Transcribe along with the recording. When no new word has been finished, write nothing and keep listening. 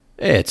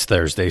It's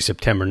Thursday,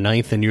 September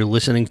 9th, and you're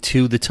listening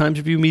to the Times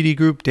Review Media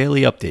Group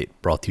Daily Update,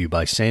 brought to you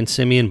by San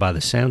Simeon by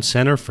the Sound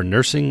Center for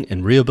Nursing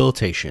and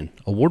Rehabilitation.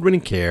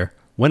 Award-winning care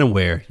when and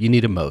where you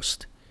need it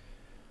most.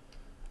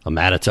 A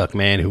Mattituck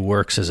man who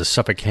works as a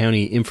Suffolk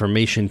County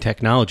information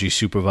technology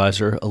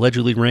supervisor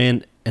allegedly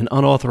ran an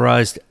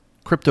unauthorized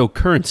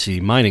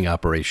cryptocurrency mining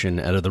operation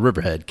out of the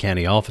Riverhead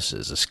County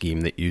offices, a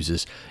scheme that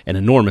uses an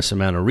enormous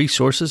amount of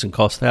resources and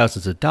costs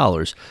thousands of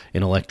dollars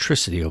in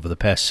electricity over the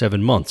past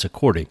 7 months,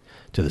 according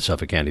to the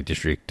Suffolk County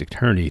District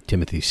Attorney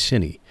Timothy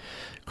Sinney.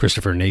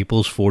 Christopher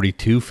Naples,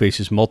 42,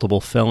 faces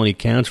multiple felony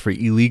counts for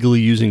illegally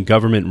using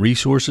government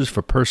resources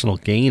for personal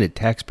gain at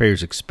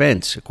taxpayers'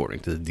 expense, according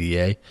to the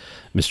DA.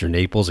 Mr.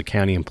 Naples, a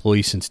county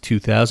employee since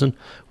 2000,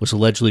 was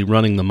allegedly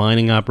running the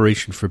mining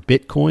operation for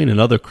Bitcoin and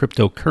other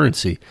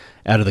cryptocurrency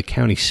out of the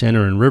county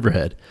center in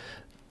Riverhead.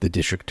 The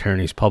District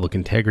Attorney's Public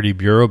Integrity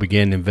Bureau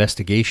began an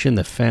investigation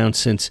that found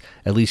since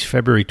at least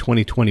February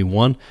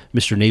 2021,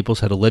 Mr.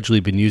 Naples had allegedly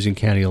been using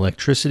county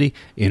electricity,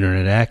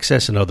 internet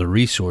access, and other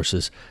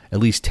resources. At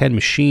least 10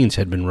 machines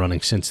had been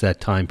running since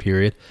that time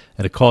period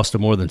at a cost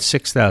of more than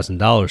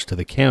 $6,000 to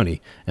the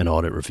county, an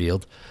audit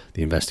revealed.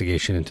 The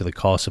investigation into the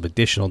cost of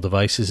additional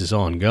devices is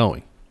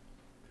ongoing.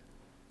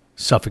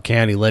 Suffolk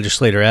County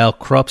legislator Al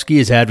Krupski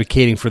is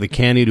advocating for the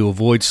county to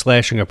avoid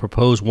slashing a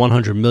proposed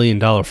 $100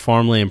 million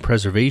farmland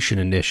preservation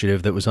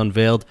initiative that was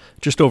unveiled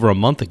just over a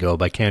month ago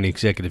by County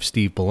Executive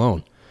Steve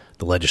Bellone.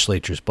 The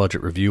legislature's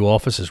Budget Review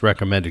Office has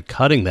recommended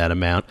cutting that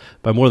amount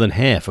by more than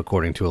half,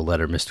 according to a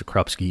letter Mr.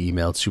 Krupski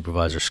emailed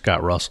Supervisor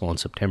Scott Russell on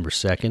September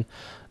 2nd.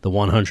 The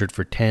 100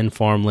 for 10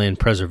 Farmland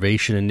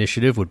Preservation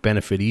Initiative would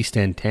benefit East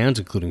End towns,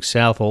 including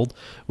Southold,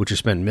 which has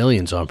spent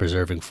millions on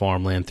preserving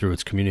farmland through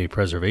its Community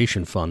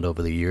Preservation Fund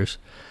over the years.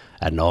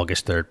 At an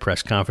August 3rd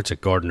press conference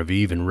at Garden of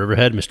Eve in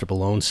Riverhead, Mr.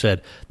 Bellone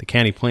said the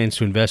county plans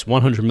to invest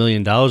 $100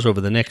 million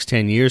over the next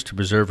 10 years to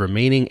preserve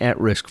remaining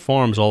at-risk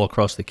farms all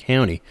across the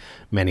county.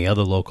 Many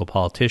other local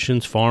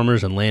politicians,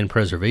 farmers, and land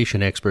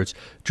preservation experts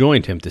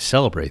joined him to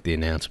celebrate the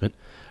announcement.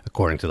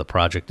 According to the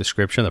project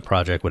description, the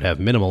project would have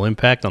minimal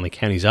impact on the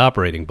county's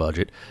operating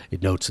budget.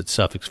 It notes that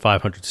Suffolk's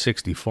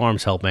 560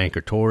 farms help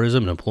anchor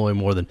tourism and employ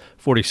more than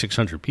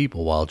 4,600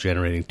 people while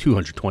generating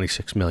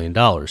 $226 million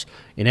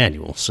in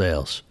annual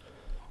sales.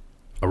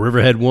 A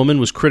Riverhead woman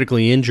was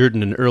critically injured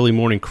in an early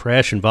morning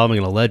crash involving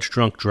an alleged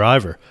drunk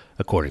driver,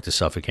 according to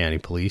Suffolk County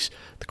Police.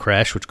 The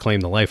crash, which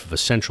claimed the life of a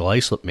Central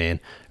Islip man,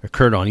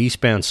 occurred on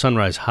eastbound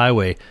Sunrise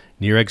Highway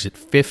near exit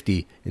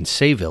 50 in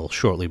Sayville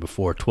shortly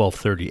before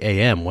 12:30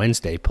 a.m.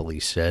 Wednesday,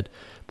 police said.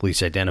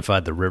 Police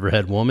identified the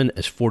Riverhead woman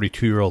as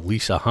 42-year-old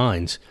Lisa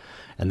Hines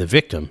and the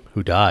victim,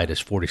 who died,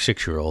 as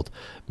 46-year-old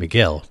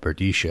Miguel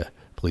Berdisha.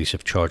 Police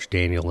have charged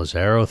Daniel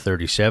Lazaro,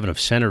 37, of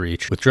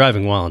Centereach, with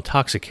driving while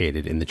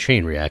intoxicated in the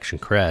chain reaction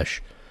crash.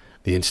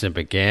 The incident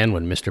began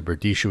when Mr.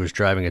 Berdisha was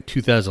driving a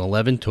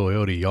 2011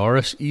 Toyota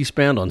Yaris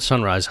eastbound on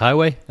Sunrise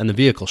Highway, and the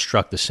vehicle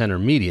struck the center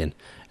median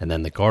and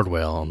then the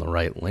guardrail on the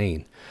right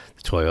lane.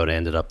 The Toyota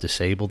ended up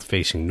disabled,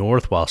 facing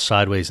north while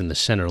sideways in the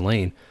center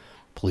lane.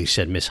 Police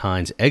said Miss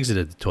Hines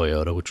exited the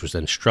Toyota, which was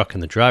then struck in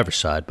the driver's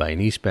side by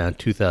an eastbound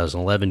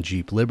 2011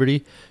 Jeep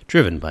Liberty,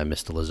 driven by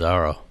Mr.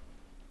 Lazaro.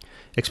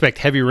 Expect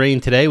heavy rain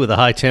today with a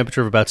high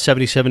temperature of about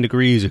 77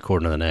 degrees,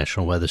 according to the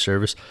National Weather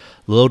Service.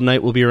 The low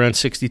tonight will be around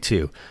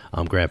 62.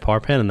 I'm Grant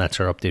Parpan, and that's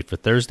our update for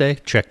Thursday.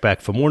 Check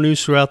back for more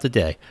news throughout the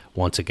day.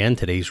 Once again,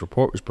 today's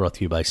report was brought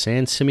to you by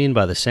San Simeon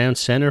by the Sound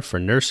Center for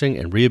Nursing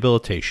and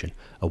Rehabilitation.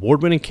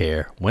 Award-winning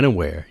care when and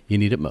where you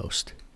need it most.